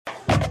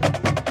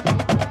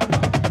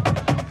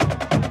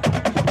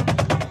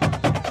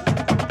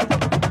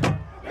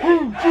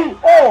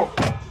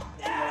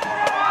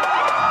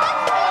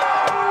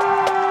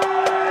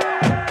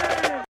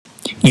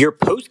Your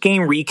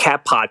post-game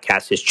recap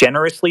podcast is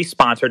generously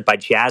sponsored by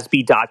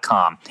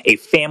Jassby.com, a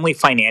family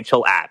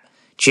financial app.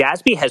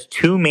 Jassby has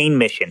two main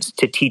missions: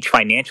 to teach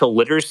financial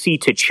literacy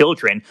to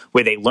children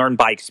where they learn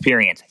by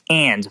experience,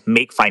 and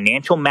make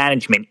financial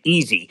management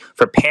easy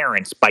for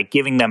parents by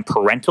giving them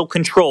parental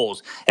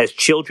controls as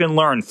children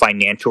learn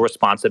financial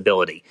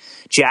responsibility.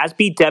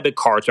 Jassby debit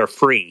cards are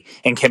free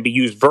and can be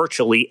used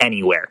virtually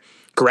anywhere.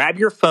 Grab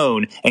your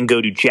phone and go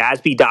to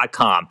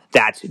jassby.com.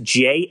 That's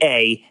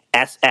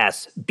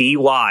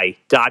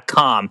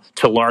JASSBY.com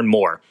to learn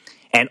more.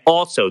 And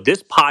also,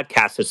 this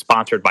podcast is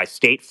sponsored by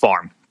State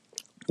Farm.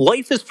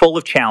 Life is full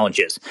of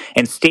challenges,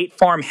 and State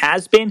Farm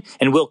has been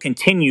and will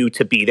continue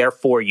to be there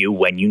for you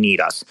when you need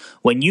us.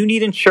 When you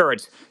need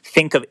insurance,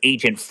 think of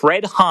Agent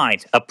Fred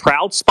Hines, a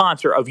proud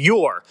sponsor of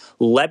your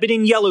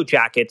Lebanon Yellow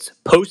Jackets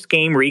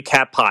post-game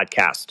recap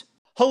podcast.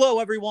 Hello,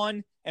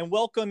 everyone, and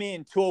welcome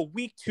in to a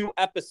Week 2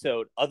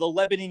 episode of the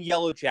Lebanon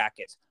Yellow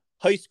Jackets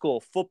high school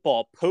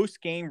football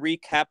post-game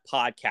recap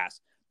podcast,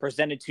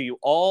 presented to you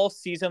all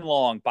season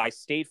long by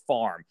State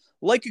Farm.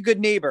 Like a good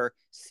neighbor,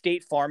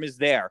 State Farm is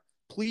there.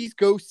 Please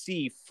go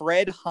see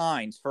Fred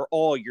Hines for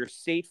all your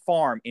State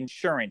Farm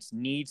insurance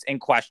needs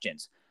and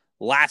questions.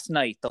 Last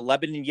night, the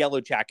Lebanon Yellow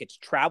Jackets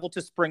traveled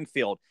to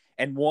Springfield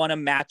and won a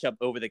matchup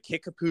over the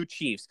Kickapoo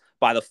Chiefs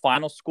by the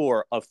final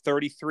score of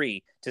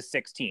 33-16.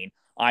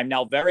 I'm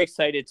now very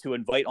excited to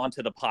invite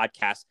onto the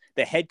podcast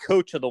the head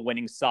coach of the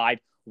winning side,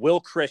 Will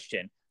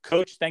Christian.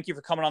 Coach, thank you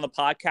for coming on the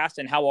podcast,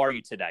 and how are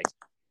you today?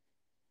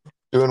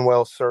 Doing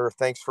well, sir.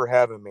 Thanks for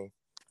having me.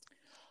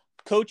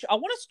 Coach, I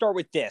want to start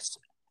with this.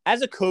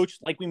 As a coach,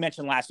 like we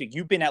mentioned last week,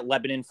 you've been at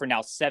Lebanon for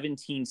now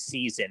 17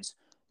 seasons.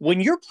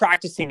 When you're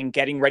practicing and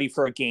getting ready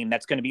for a game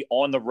that's going to be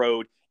on the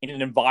road in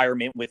an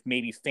environment with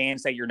maybe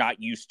fans that you're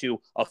not used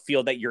to, a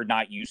field that you're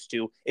not used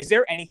to, is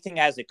there anything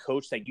as a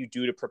coach that you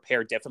do to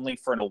prepare differently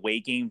for an away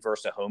game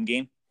versus a home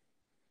game?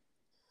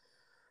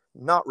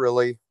 Not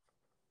really.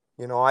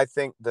 I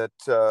think that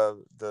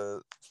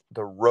the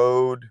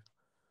road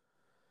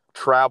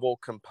travel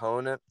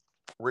component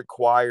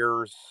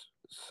requires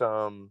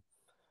some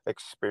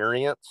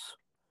experience.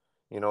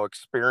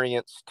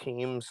 Experienced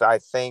teams, I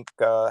think,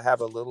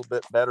 have a little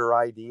bit better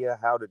idea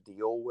how to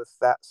deal with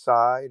that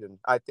side. And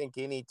I think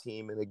any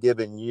team in a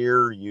given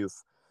year,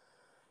 you've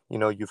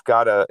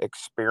got to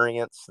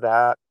experience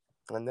that.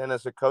 And then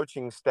as a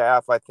coaching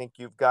staff, I think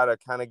you've got to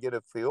kind of get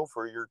a feel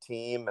for your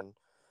team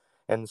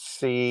and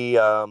see,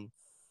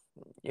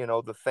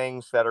 the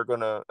things that are going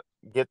to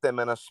get them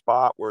in a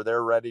spot where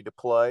they're ready to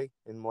play.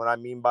 And what I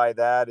mean by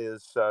that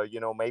is,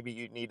 maybe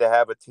you need to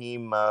have a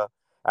team out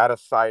of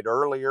sight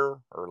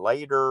earlier or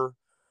later,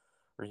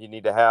 or you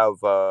need to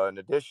have an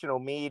additional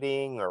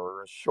meeting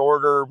or a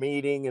shorter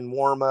meeting and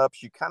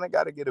warm-ups. You kind of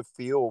got to get a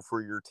feel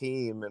for your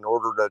team in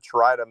order to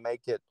try to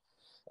make it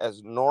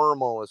as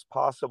normal as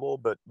possible,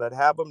 but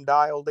have them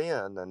dialed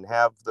in and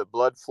have the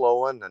blood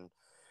flowing and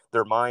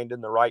their mind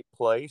in the right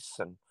place.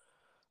 And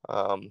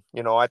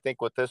I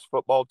think with this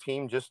football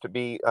team, just to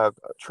be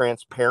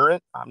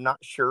transparent, I'm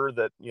not sure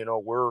that we are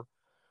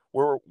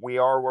where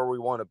we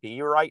want to be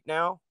right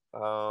now.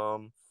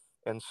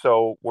 And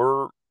so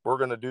we're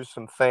going to do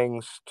some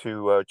things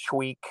to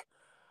tweak,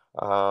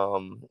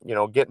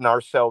 getting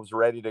ourselves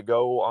ready to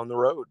go on the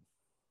road.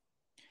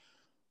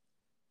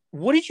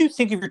 What did you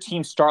think of your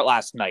team start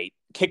last night?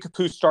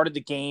 Kickapoo started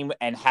the game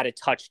and had a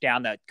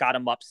touchdown that got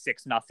them up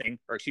 7-0,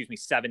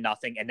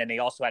 and then they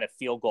also had a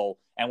field goal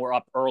and were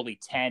up early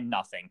 10-0.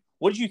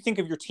 What did you think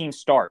of your team's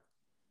start?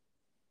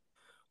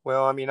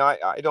 Well, I mean,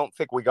 I don't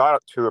think we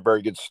got to a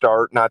very good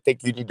start, and I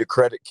think you need to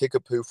credit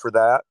Kickapoo for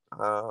that.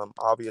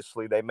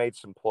 Obviously, they made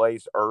some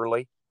plays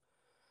early.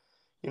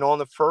 On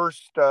the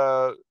first,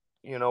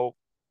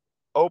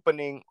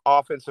 opening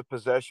offensive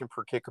possession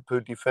for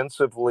Kickapoo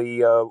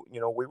defensively,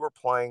 we were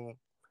playing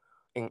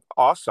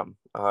awesome.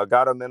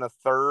 Got them in a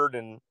third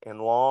and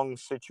long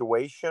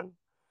situation,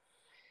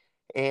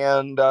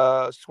 and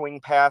swing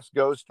pass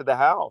goes to the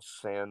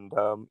house. And,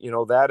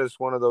 that is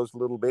one of those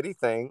little bitty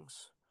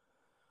things,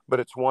 but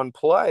it's one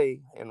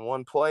play, and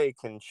one play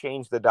can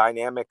change the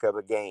dynamic of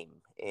a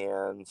game.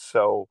 And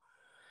so,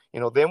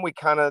 then we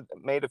kind of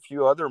made a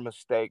few other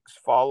mistakes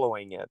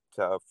following it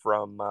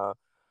on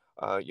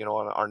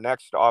our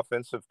next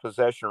offensive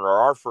possession, or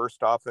our first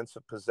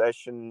offensive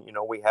possession.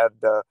 We had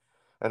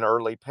an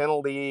early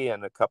penalty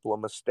and a couple of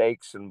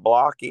mistakes in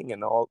blocking,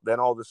 and all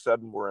of a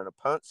sudden we're in a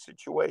punt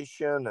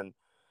situation, and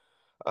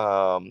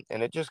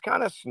it just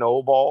kind of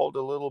snowballed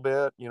a little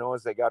bit,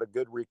 as they got a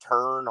good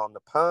return on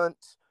the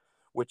punt,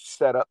 which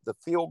set up the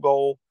field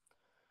goal.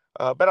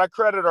 But I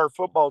credit our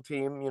football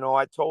team.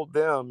 I told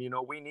them,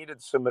 we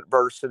needed some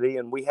adversity,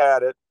 and we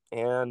had it,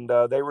 and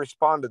they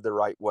responded the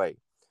right way.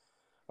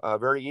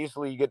 Very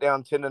easily, you get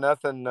down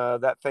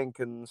 10-0, that thing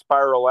can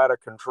spiral out of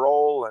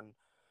control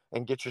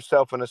and get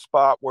yourself in a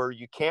spot where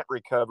you can't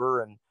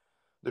recover. And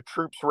the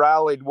troops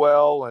rallied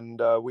well,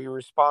 and we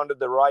responded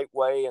the right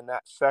way in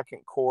that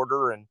second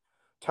quarter and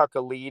tuck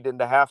a lead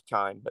into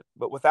halftime.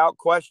 But without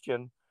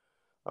question,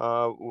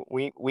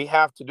 we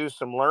have to do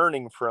some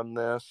learning from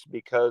this,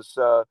 because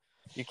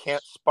you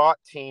can't spot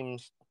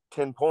teams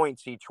 10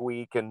 points each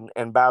week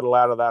and battle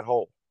out of that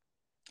hole.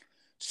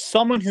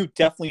 Someone who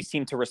definitely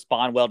seemed to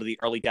respond well to the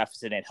early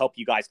deficit and help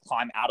you guys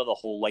climb out of the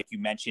hole, like you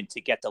mentioned, to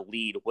get the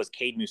lead was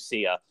Cade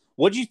Musia.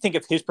 What did you think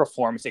of his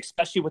performance,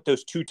 especially with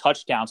those 2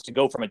 touchdowns to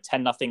go from a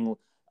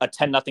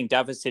 10-0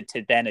 deficit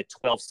to then a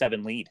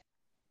 12-7 lead?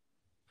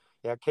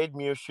 Yeah, Cade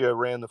Musia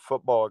ran the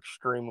football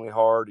extremely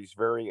hard. He's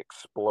very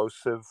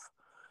explosive,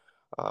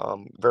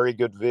 very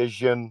good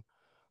vision.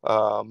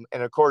 And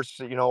of course,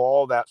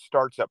 all that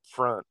starts up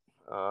front.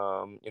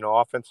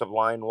 Offensive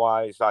line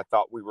wise, I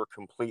thought we were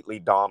completely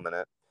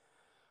dominant.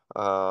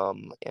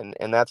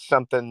 And that's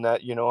something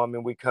that,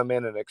 we come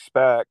in and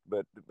expect,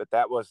 but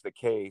that was the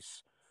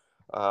case.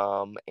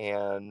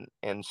 And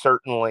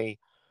certainly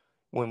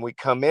when we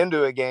come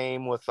into a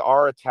game with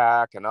our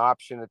attack and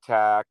option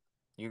attack,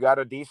 you got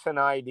a decent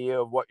idea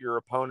of what your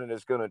opponent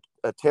is going to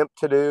attempt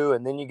to do.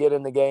 And then you get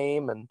in the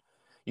game and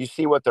you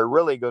see what they're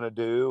really going to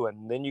do.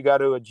 And then you got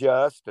to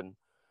adjust. And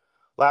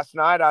last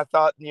night, I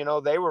thought,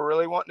 they were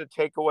really wanting to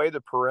take away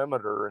the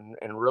perimeter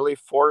and really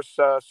force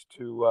us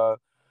to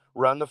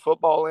run the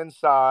football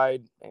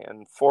inside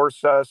and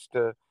force us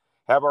to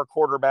have our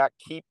quarterback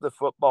keep the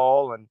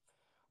football. And,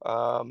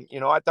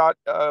 I thought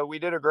we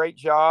did a great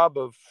job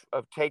of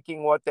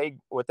taking what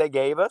they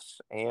gave us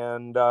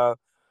and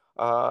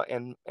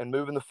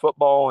moving the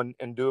football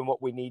and doing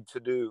what we need to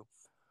do.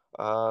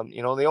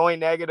 The only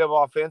negative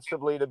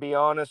offensively, to be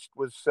honest,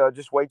 was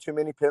just way too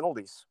many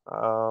penalties.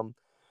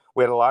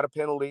 We had a lot of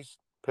penalties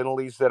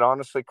that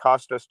honestly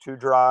cost us 2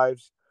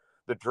 drives.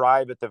 The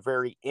drive at the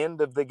very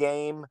end of the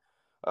game,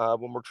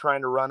 when we're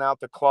trying to run out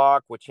the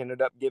clock, which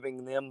ended up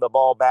giving them the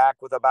ball back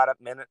with about a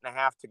minute and a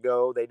half to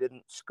go. They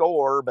didn't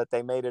score, but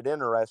they made it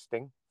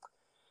interesting.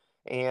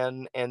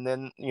 And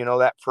then,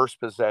 that first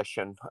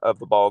possession of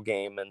the ball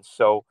game. And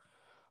so,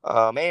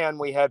 and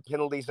we had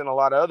penalties in a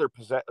lot of other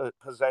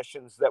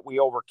possessions that we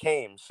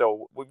overcame.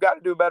 So we've got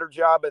to do a better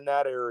job in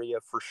that area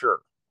for sure.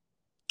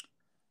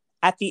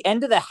 At the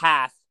end of the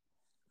half,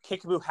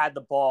 Kickapoo had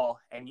the ball,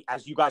 and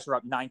as you guys were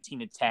up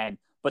 19-10,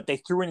 but they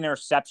threw an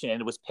interception, and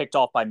it was picked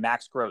off by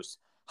Max Gross.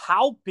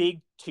 How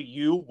big to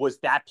you was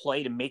that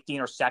play to make the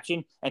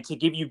interception and to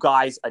give you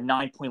guys a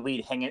 9-point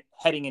lead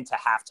heading into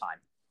halftime?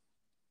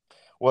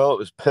 Well, it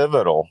was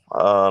pivotal.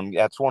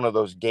 That's one of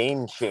those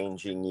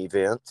game-changing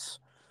events.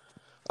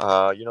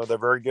 They're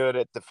very good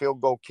at the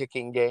field goal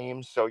kicking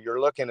games, so you're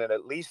looking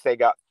at least they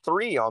got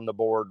 3 on the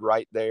board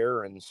right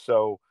there, and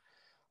so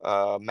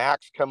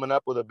Max coming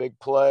up with a big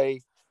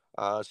play,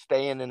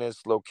 staying in his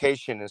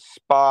location, his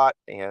spot,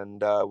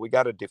 and we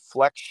got a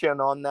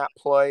deflection on that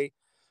play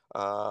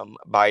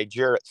by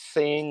Jarrett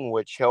Singh,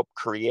 which helped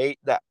create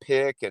that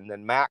pick, and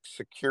then Max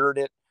secured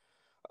it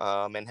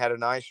and had a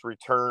nice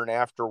return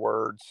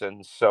afterwards,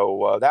 and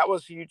so that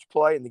was a huge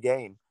play in the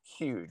game,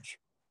 huge.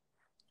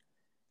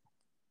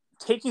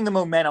 Taking the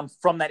momentum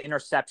from that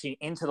interception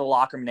into the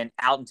locker room and then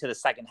out into the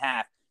second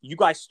half, you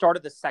guys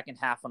started the second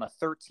half on a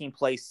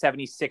 13-play,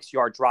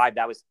 76-yard drive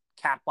that was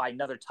capped by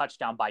another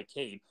touchdown by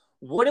Cade.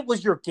 What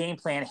was your game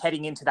plan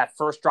heading into that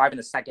first drive in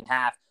the second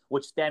half,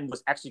 which then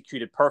was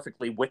executed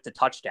perfectly with the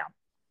touchdown?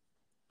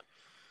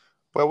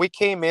 Well, we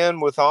came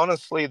in with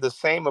honestly the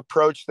same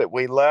approach that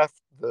we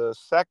left the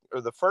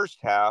first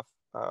half,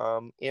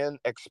 in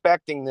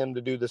expecting them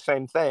to do the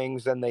same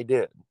things, and they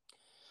did.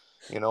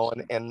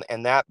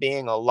 And that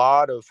being a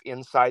lot of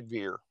inside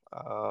veer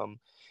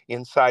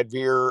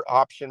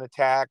option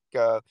attack.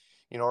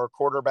 Our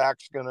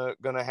quarterback's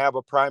gonna have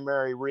a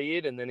primary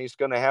read, and then he's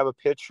gonna have a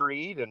pitch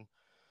read, and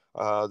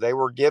they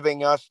were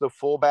giving us the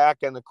fullback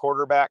and the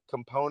quarterback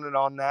component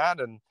on that,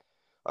 and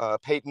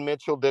Peyton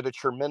Mitchell did a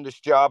tremendous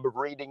job of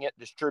reading it,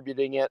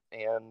 distributing it,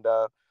 and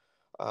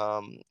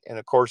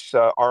of course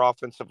our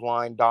offensive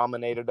line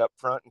dominated up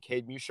front, and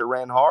Cade Musia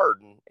ran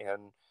hard,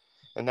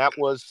 and that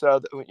was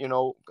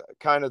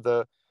kind of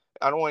the,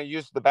 I don't want to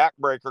use the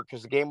backbreaker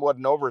because the game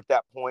wasn't over at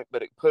that point,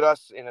 but it put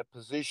us in a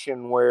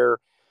position where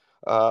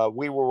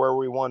we were where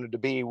we wanted to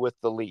be with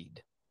the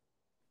lead.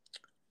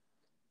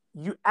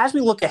 As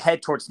we look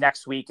ahead towards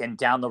next week and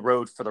down the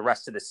road for the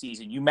rest of the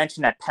season, you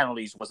mentioned that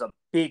penalties was a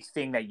big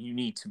thing that you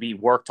need to be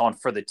worked on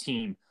for the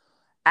team.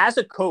 As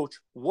a coach,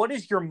 what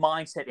is your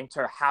mindset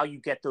into how you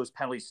get those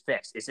penalties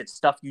fixed? Is it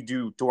stuff you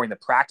do during the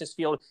practice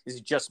field? Is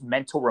it just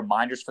mental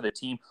reminders for the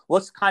team?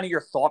 What's kind of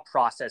your thought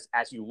process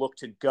as you look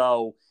to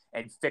go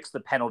and fix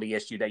the penalty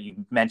issue that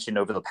you mentioned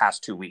over the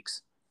past 2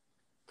 weeks?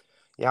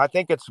 Yeah, I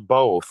think it's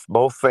both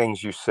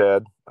things you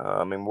said.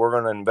 We're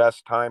going to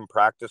invest time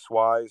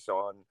practice-wise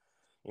on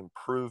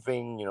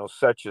improving,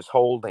 such as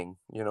holding,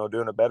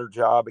 doing a better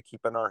job of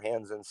keeping our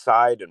hands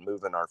inside and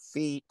moving our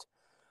feet.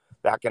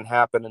 That can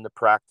happen in the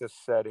practice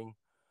setting.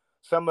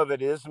 Some of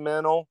it is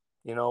mental,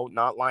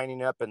 not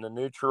lining up in the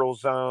neutral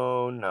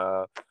zone,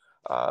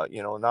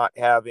 not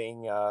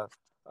having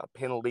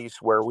penalties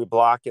where we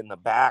block in the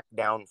back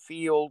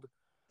downfield.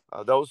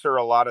 Those are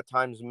a lot of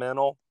times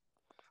mental.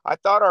 I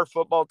thought our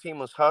football team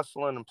was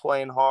hustling and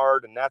playing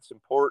hard, and that's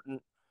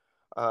important.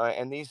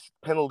 And these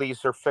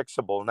penalties are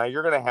fixable. Now,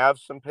 you're going to have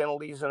some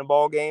penalties in a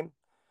ball game,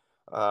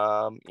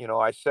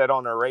 I said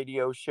on a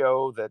radio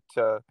show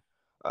that,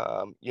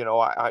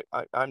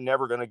 I'm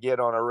never going to get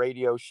on a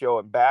radio show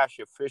and bash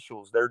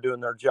officials. They're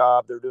doing their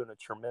job. They're doing a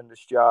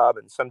tremendous job.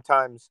 And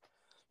sometimes,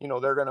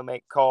 they're going to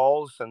make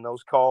calls, and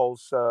those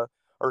calls are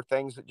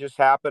things that just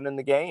happen in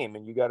the game,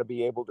 and you got to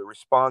be able to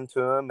respond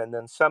to them. And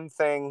then some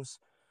things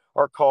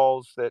are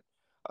calls that,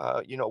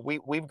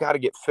 we've got to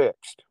get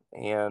fixed.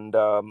 And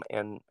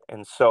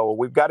so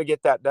we've got to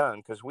get that done,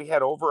 because we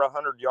had over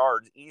 100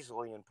 yards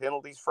easily in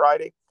penalties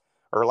Friday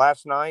or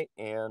last night,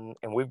 and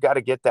we've got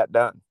to get that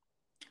done.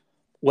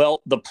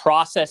 Well, the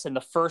process in the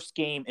first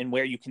game and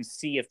where you can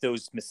see if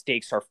those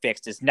mistakes are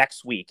fixed is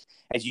next week,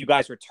 as you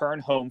guys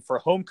return home for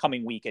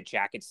homecoming week at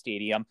Jacket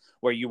Stadium,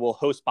 where you will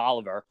host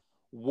Bolivar.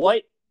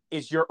 What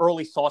is your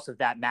early thoughts of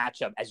that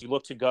matchup as you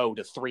look to go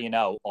to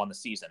 3-0 on the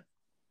season?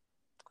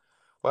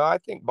 Well, I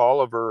think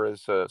Bolivar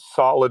is a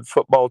solid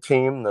football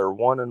team. They're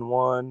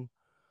 1-1.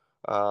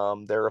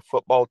 They're a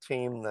football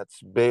team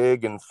that's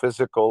big and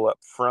physical up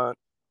front.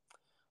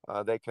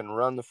 They can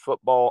run the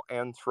football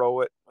and throw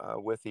it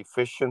with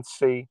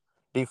efficiency.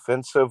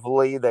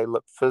 Defensively, they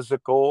look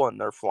physical, and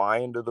they're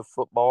flying to the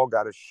football.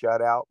 Got a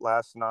shutout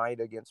last night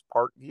against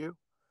Parkview.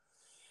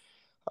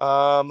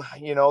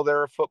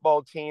 They're a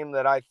football team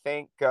that I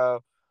think,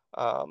 is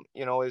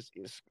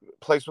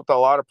plays with a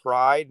lot of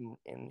pride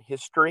and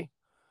history.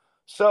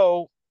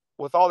 So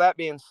with all that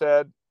being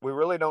said, we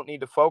really don't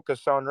need to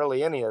focus on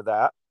really any of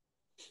that.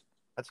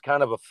 That's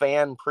kind of a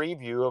fan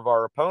preview of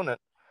our opponent.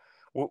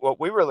 What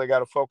we really got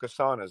to focus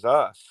on is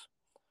us,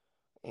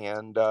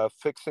 and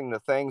fixing the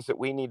things that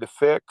we need to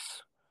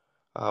fix,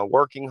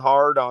 working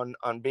hard on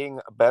being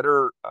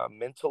better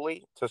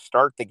mentally to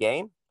start the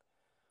game,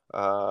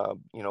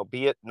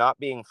 be it not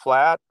being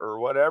flat or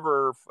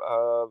whatever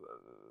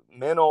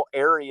mental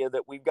area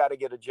that we've got to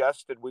get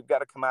adjusted. We've got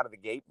to come out of the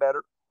gate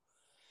better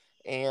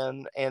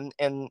and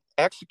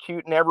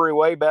execute in every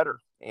way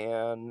better.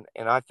 And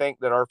I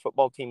think that our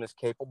football team is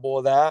capable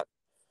of that.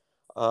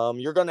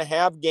 You're going to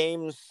have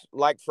games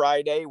like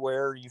Friday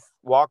where you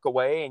walk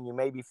away and you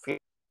maybe feel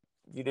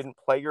you didn't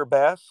play your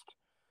best,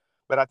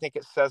 but I think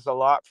it says a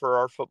lot for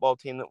our football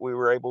team that we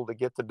were able to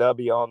get the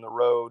W on the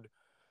road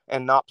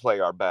and not play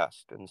our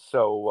best. And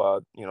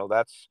so,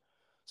 that's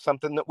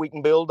something that we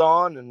can build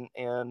on,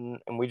 and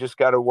we just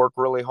got to work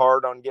really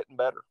hard on getting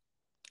better.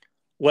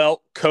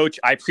 Well, Coach,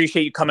 I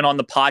appreciate you coming on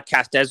the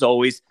podcast as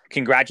always.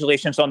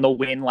 Congratulations on the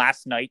win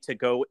last night to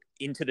go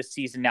into the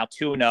season now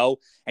 2-0,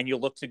 and you'll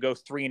look to go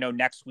 3-0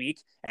 next week.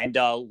 And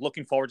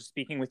looking forward to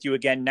speaking with you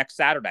again next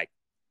Saturday.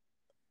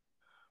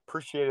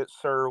 Appreciate it,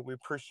 sir. We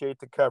appreciate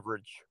the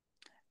coverage.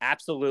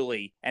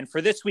 Absolutely. And for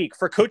this week,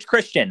 for Coach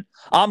Christian,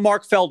 I'm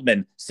Mark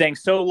Feldman saying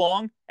so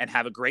long and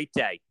have a great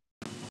day.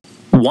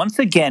 Once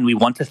again, we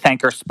want to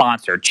thank our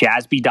sponsor,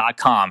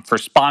 Jassby.com, for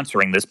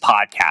sponsoring this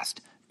podcast.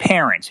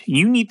 Parents,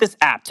 you need this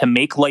app to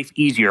make life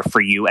easier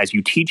for you as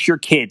you teach your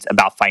kids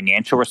about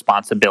financial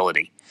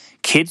responsibility.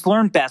 Kids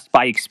learn best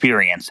by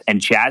experience, and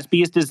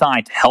Jassby is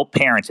designed to help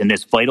parents in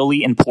this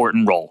vitally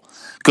important role.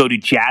 Go to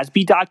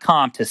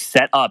Jassby.com to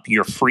set up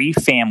your free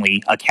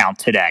family account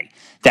today.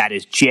 That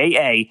is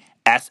JASSBY.com.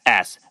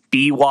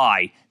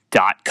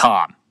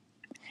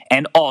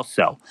 And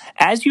also,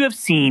 as you have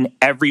seen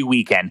every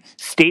weekend,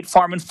 State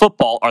Farm and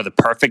football are the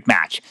perfect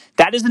match.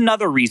 That is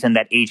another reason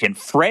that agent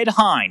Fred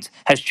Hines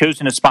has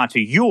chosen to sponsor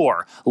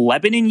your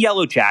Lebanon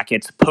Yellow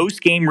Jackets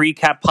post-game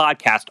recap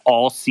podcast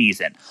all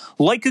season.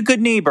 Like a good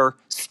neighbor,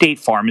 State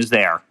Farm is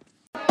there.